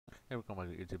Hey, welcome back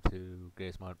to YouTube to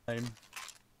Gays Mod.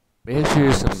 Make sure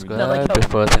you subscribe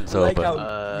before things like open.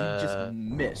 How you just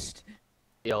missed.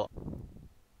 Yo.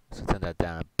 So turn that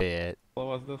down a bit. What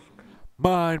was this?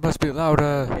 Mine must be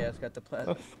louder. Yeah, it's got the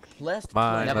plastic.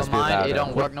 Mine Never must be mind, it louder.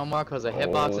 don't work no more because of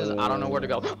hitboxes. I don't know where to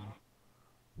go.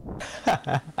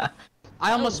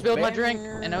 I almost spilled my drink,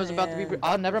 and I was about to be.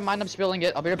 Oh, never mind, I'm spilling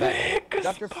it. I'll be right back.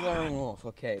 Dr. Flaring Wolf,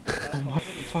 okay.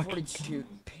 42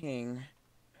 ping.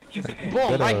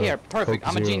 Boom, right here. Perfect.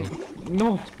 I'm a genius.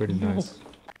 No, it's pretty nice.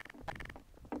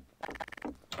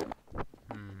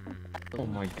 Oh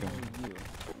my god.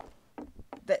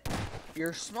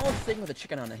 You're a small thing with a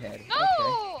chicken on the head. No!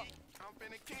 Okay. I'm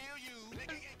finna kill you.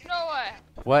 No way.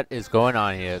 What is going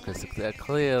on here? Because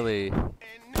clearly.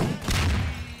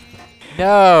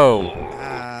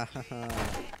 No!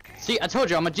 See, I told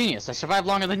you I'm a genius. I survived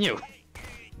longer than you.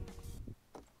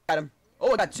 Got him.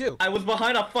 Oh, I got two. I was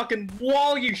behind a fucking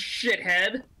wall, you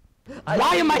shithead!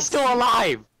 Why am I still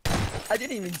alive? I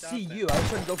didn't even see you. I was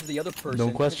trying to go for the other person. No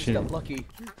I question. just got lucky.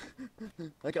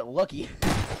 I got lucky.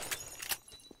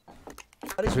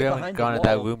 How did We you get haven't behind gone the in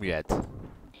that wall? room yet.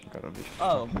 Gotta be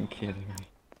Oh. fucking kidding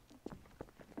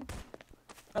me.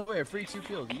 By the way, a free 2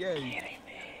 kills. Yay.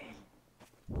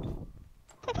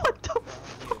 What the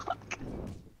fuck?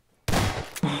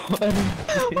 What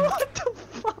the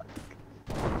fuck?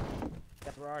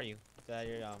 Where are you? Is that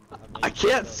your, I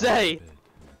can't say.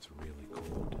 It's really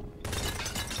cold.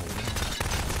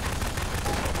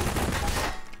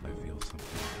 I feel something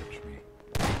touch me.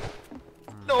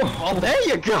 No. Oh, there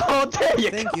you go. There you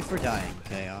go. Thank you for dying,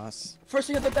 Chaos. First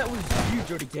thing I thought that was you,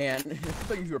 Jody Dan. I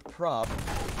thought you were a prop.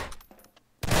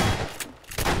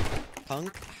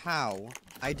 Punk? How?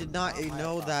 I did not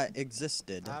know that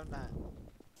existed. I'm not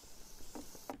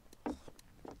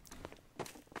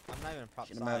even prop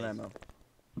Shit, I'm out of size. ammo.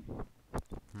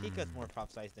 Tika's more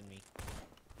prop size than me.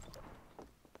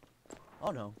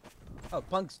 Oh no. Oh,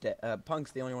 Punk's dead.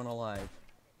 Punk's the only one alive.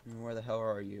 Where the hell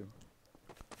are you?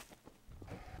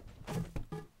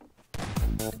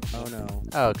 Oh no.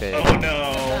 Okay. Oh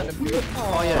no!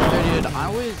 Oh yeah, dude. I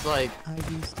was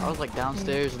like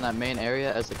downstairs in that main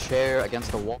area as a chair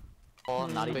against the wall,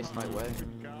 not even facing my way.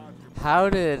 How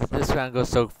did this round go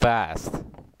so fast?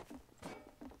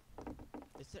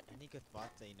 Is there any good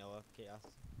spots that you know of, Chaos?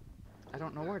 I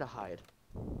don't know where to hide.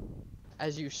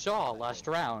 As you saw last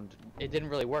round, it didn't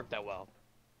really work that well.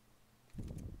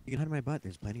 You can hide in my butt.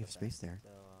 There's plenty of space there. So,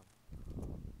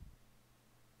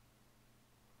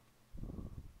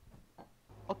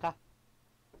 Okay.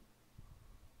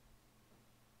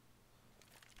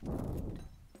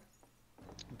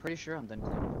 I'm pretty sure I'm done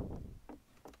cleaning.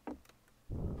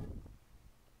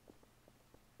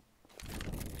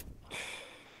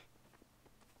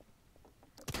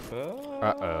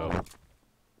 Uh-oh.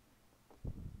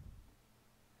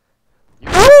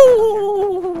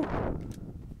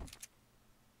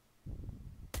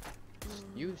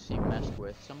 You seem messed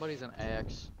with. Somebody's an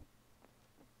AX.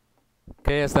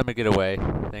 Okay, let me get away.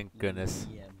 Thank goodness.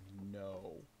 Yeah,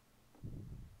 no.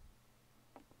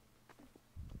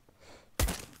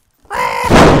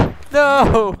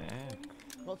 No!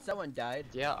 Well, someone died.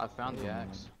 Yeah, I found the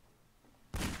axe.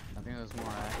 I think there's more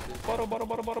axes. Bottle, bottle,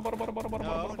 bottle, bottle, bottle, bottle, bottle, no,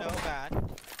 bottle, no, bottle. bad.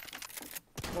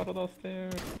 Bottle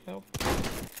downstairs. Help.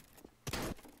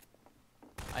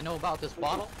 I know about this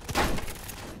bottle.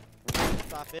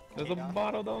 Stop it. There's a Chaos.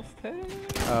 bottle downstairs.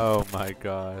 Oh my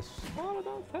gosh. Bottle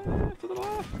downstairs to the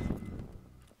left.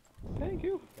 Thank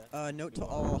you. Note to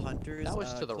all hunters, That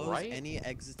was to the close right? any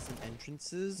exits and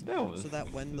entrances That was so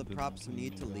that when the to the props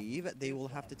need to leave, they will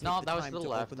have to take No, the that was time to the to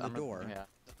left. open the door. Yeah.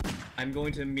 I'm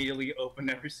going to immediately open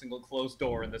every single closed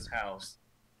door in this house.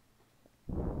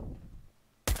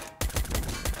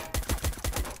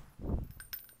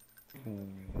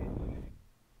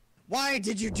 Why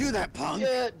did you do that, Punk?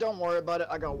 Yeah, don't worry about it.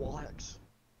 I got wall hacks.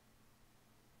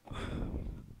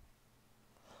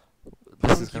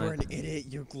 This is Punk, you were gonna... an idiot.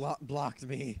 You blocked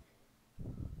me.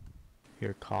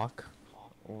 Here, cock.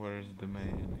 Where's the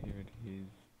man? Here it is.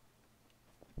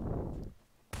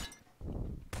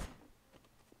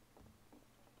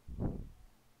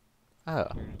 Oh.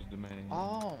 Here's the man.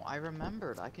 Oh, I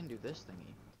remembered. I can do this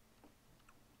thingy.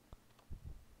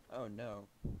 Oh no.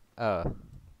 Oh.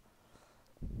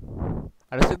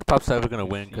 I don't think the pop's ever gonna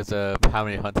win because of how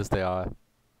many hunters there are.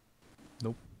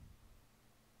 Nope.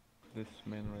 This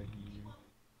man right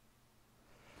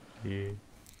here. Yeah.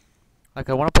 Like,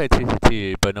 I want to play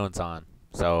TTT, but no one's on.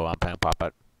 So I'm playing Pop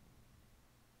It.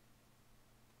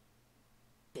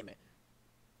 Damn it.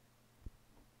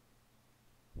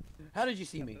 How did you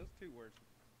see me?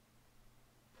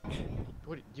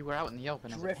 What, you were out in the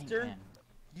open as a pink Drifter? man.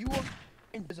 You were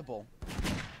invisible.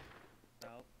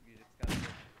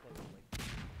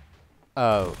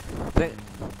 Oh,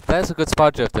 that's a good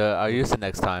spot, Drifter. I'll use it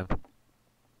next time.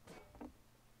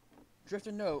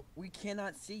 Drifter, no, we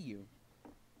cannot see you.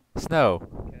 Snow.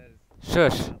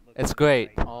 Shush. It's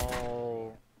great.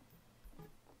 Oh.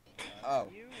 Oh.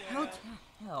 How the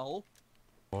hell?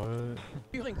 What?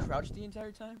 You been crouched the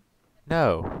entire time?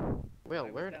 No. Well,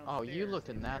 where? Oh, you looked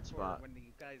in that spot. When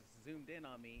you guys zoomed in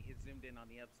on me, it zoomed in on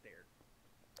the upstairs.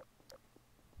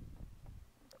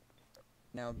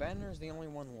 Now Banner's the only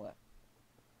one left.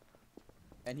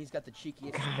 And he's got the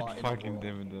cheekiest God spot in the fucking world.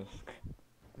 damn it.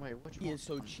 Wait, which He one? is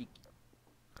so cheeky.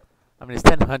 I mean, it's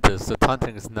 10 hunters, so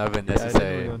taunting is never I didn't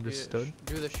necessary. really understood.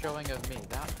 Do the showing of me.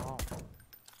 That. Oh.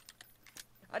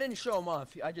 I didn't show him off.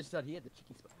 I just said he had the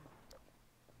cheeky spot.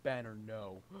 Banner,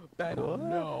 no. Banner, What?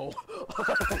 no.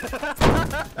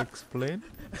 Explain?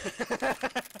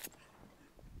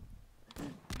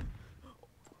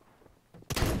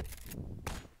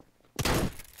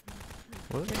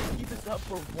 What? Can you keep this up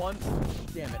for one?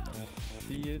 Damn it.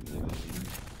 See it?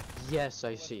 Yes,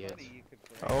 I see it.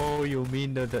 Oh, you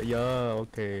mean the yeah,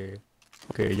 okay.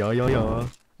 Okay, yeah.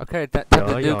 Okay, time to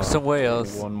Yeah, yeah. nuke somewhere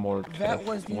else. One more That test.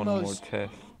 was the one more most-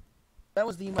 test. That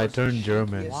was the most I turned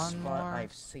German. cheekiest One spot more.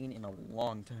 I've seen in a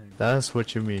long time. That's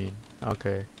what you mean.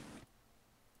 Okay.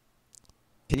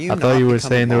 Can you I not thought you were become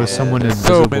saying there was bald? someone There's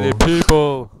so many invisible.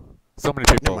 people. So many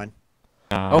Never people. mind.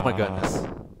 Oh my goodness.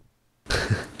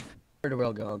 Where do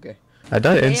we go? Okay. I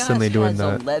died Chaos instantly doing has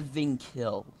that. 11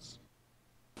 kills.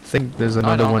 I think there's No,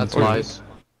 another no, one that's too. lies.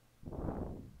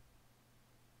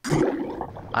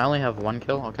 I only have one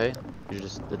kill. Okay.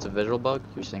 It's a visual bug.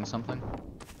 You're saying something?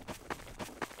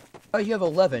 Oh, you have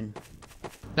 11.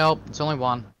 Nope. It's only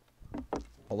one.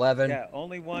 11. Yeah,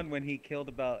 only one when he killed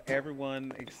about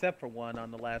everyone except for one on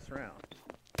the last round.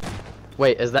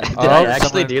 Wait, is that? Did Oh, I actually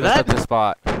someone do messed that? up the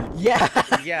spot. Yeah.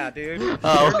 Yeah, dude.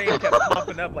 Oh. Your name kept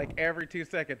popping up like every 2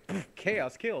 seconds.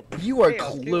 Chaos killed. You are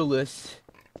Chaos killed. clueless.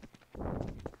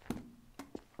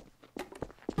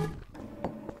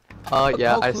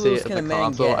 Yeah, How I see clueless it can in a the man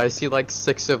console. get? I see like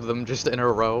 6 of them just in a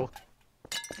row.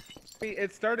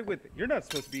 It started with, you're not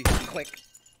supposed to be here. Click.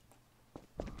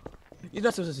 You're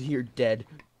not supposed to hear dead.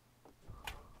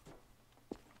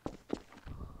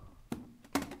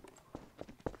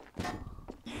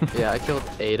 Yeah, I killed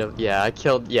 8 of. Yeah, I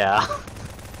killed. Yeah.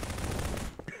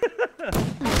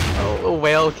 Oh, a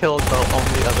whale killed the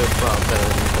only other prop that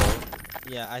I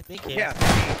killed. Yeah, I think Yeah.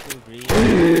 to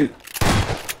agree.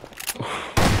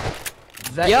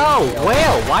 That Yo, is-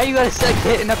 whale! Why you gotta set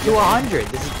hitting up to 100?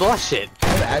 This is bullshit.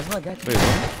 Asthma, I got you. Wait,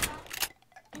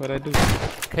 what? What'd I do?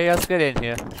 Chaos, get in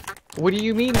here. What do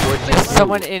you mean? What'd you There's do?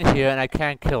 someone in here and I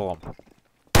can't kill him.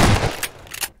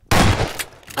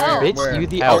 Bitch, Where? you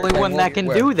the Out. only one that can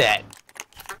Where? do that.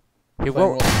 He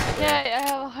won't. Yeah, I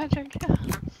have 100 kills.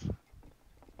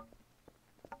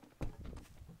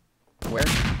 Where?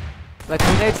 Like,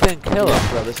 grenades didn't kill Yes, him.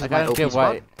 bro, this is Like, my I don't OP get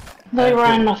spot. why. They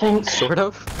ran, I think. Sort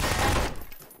of.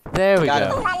 There we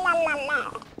Got go.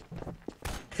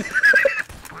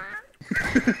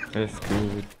 That's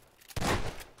good.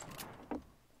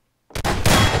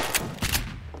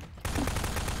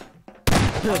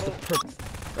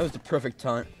 That was the perfect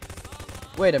taunt.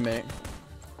 Wait a minute.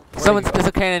 There's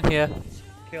a cannon here.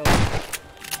 Kill.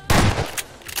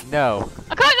 No.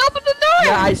 I can't open the door!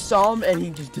 Yeah, I saw him and he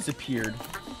just disappeared.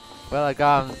 Well, I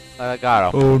got him. I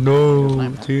got him. Oh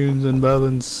no, teams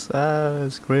unbalanced. Ah,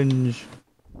 it's cringe.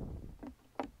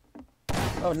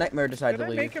 Oh, Nightmare decided Did to I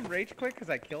leave. make him rage quit because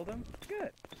I killed him?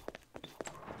 Good.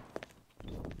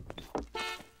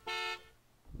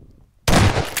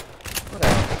 What the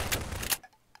hell?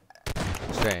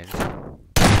 Strange.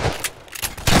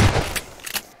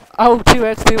 Oh,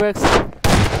 2x,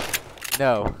 2x.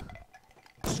 No.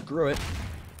 Screw it.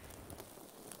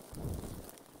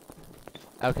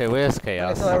 Okay, where's I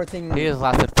Chaos? thought everything He has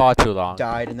lasted far too long.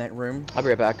 died in that room. I'll be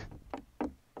right back.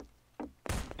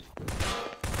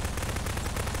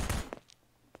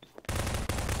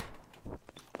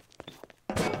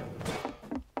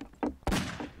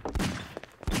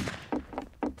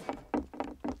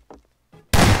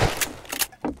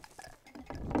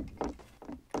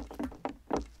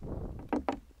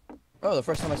 Oh, the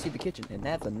first time I see the kitchen, and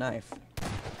that's a knife.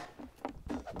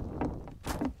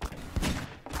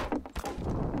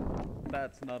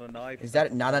 That's not a knife. Is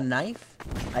that not a knife?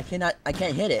 I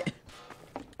can't hit it.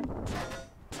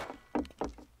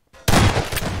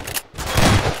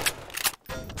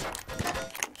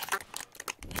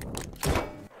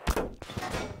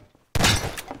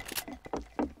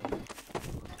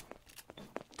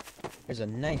 There's a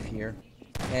knife here,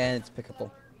 and it's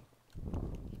pickable.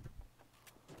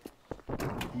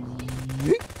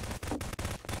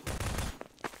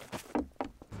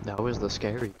 That was the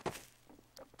scary.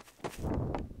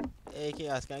 Hey,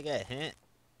 Chaos, can I get a hint?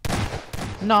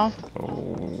 No.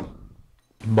 Oh.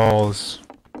 Balls.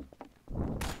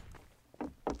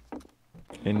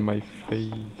 In my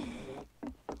face.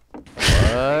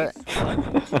 What?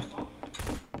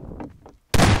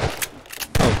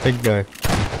 Oh, big guy.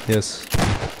 Yes.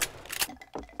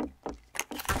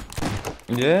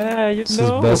 Yeah, you This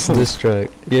know. is best diss track.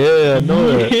 Yeah, I know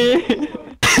that.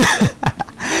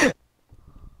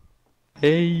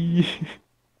 Hey.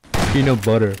 Peanut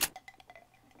butter.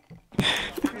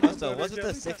 Also, what's with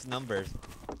the 6 numbers?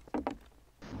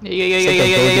 Hey!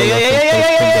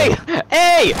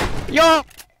 Yo!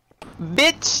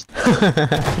 Bitch!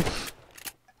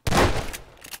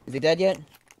 Is he dead yet?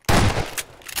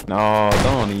 No,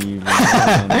 don't even.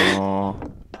 No.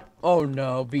 Oh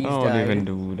no, Bees Don't died. even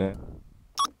do that.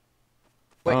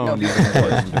 Wait, no, Don't Bees even do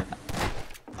died. that.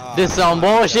 This is some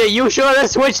bullshit. You should have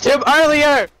switched him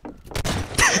earlier.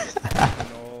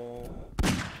 No.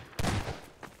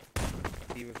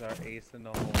 He was our ace in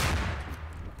the hole.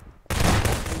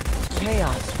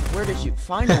 Chaos, where did you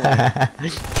finally? A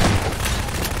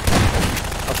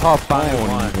top 5 Don't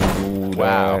one. even do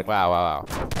Wow, that. wow.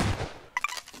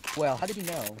 Well, how did he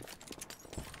know?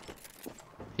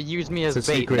 He used me as It's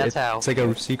a bait. secret. That's how. It's like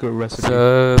a secret recipe.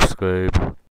 Subscribe.